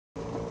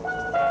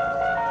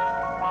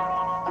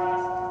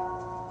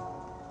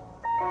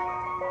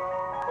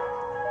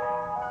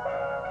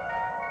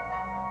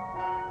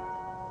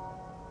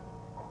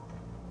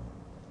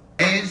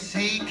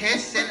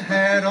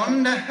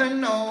under her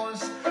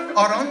nose,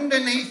 or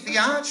underneath the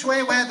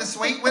archway where the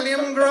sweet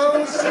William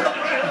grows. There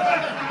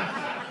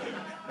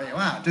you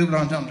are, double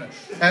entendre.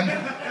 And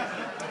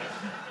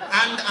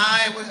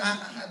I was,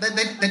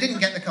 they didn't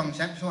get the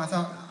concept, so I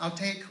thought, I'll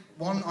take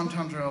one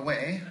entendre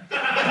away.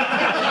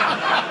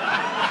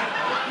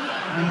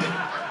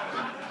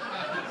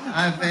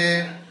 And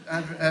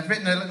I've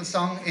written a little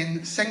song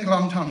in Single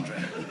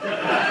Entendre.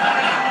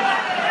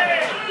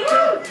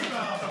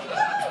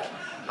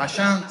 I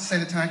shan't say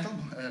the title,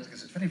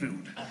 because it's very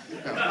rude.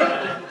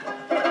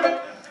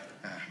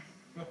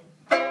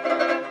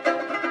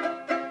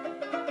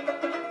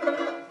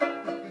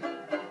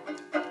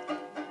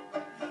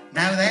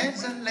 Now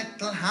there's a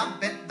little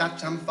habit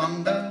that I'm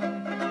fond of.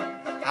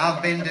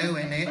 I've been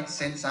doing it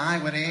since I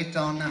was 8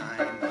 or 9.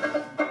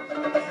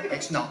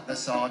 It's not the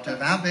sort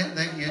of habit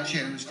that you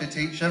choose to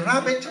teach a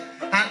rabbit,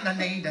 and I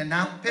need an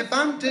app if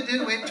I'm to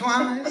do it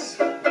twice.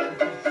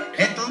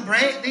 It'll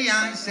break the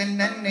ice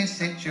in any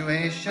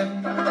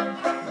situation.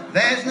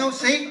 There's no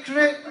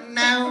secret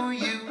now,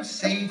 you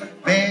see,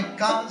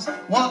 because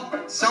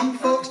what some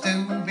folks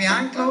do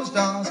behind closed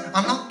doors,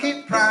 I'm not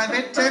keep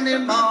private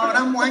anymore.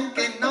 I'm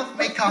wanking off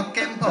me cock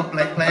in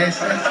public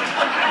places.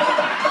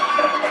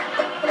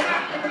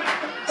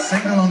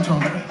 Single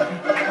entendre.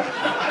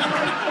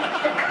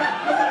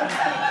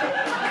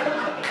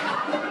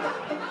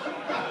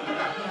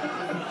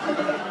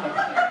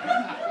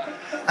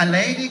 A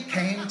lady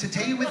came to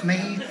tea with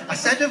me. A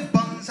set of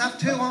buns, have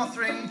 2 or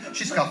 3.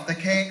 She scoffed the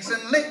cakes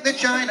and licked the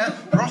china,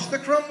 brushed the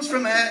crumbs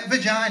from her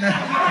vagina.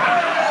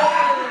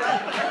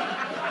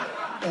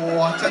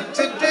 What a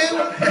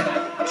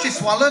to-do! She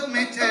swallowed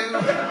me too.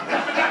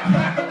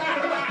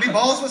 Me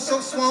balls were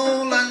so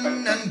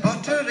swollen and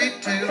buttery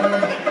too.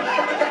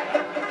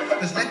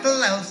 There's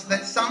little else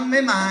that's on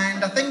me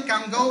mind. I think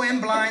I'm going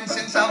blind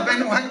since I've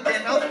been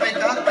wanking off me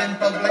cock in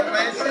public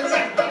places.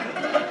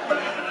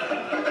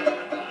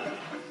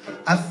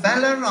 A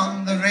fella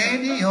on the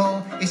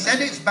radio, he said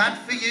it's bad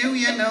for you,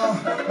 you know,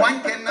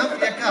 wanking off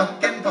your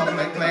cock in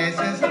public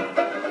places.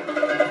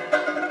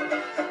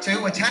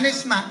 To a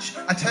tennis match,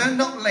 I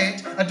turned up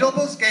late, a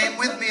doubles game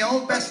with me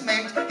old best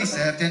mate. He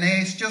served an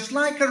ace just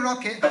like a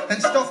rocket, then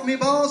stuffed me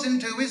balls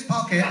into his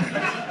pocket.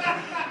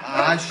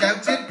 I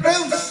shouted,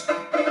 Bruce!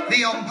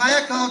 The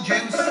umpire called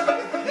juice.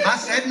 I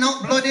said,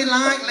 not bloody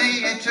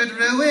likely, it'd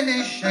ruin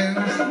his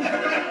shoes.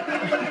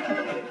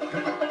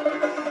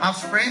 I've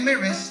sprained my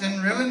wrists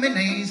and ruined my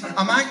knees.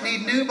 I might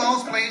need new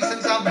balls, please,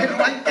 since I've been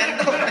wanking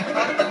off my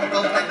cock in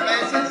public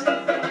places.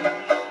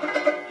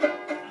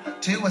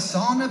 To a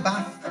sauna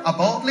bath I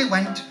boldly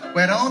went,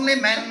 where only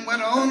men were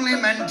only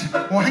meant,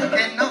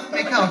 wanking off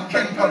me cock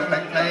in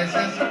public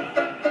places.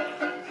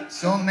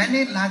 So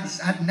many lads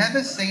I'd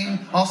never seen,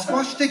 all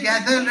squashed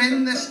together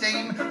in the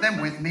steam. Then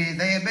with me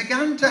they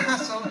began to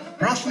hassle,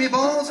 brush me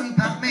balls and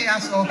pat me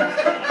asshole.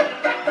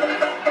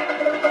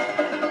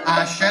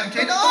 I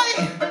shouted,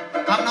 oi!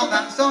 I'm not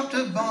that sort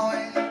of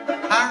boy.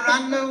 I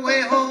ran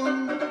away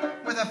home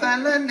with a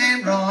fella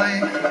named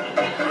Roy.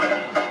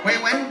 We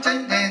went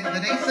and did the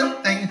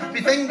decent thing, me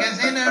fingers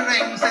in a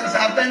ring, since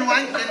I've been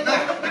wanking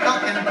off the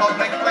cock in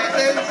public place.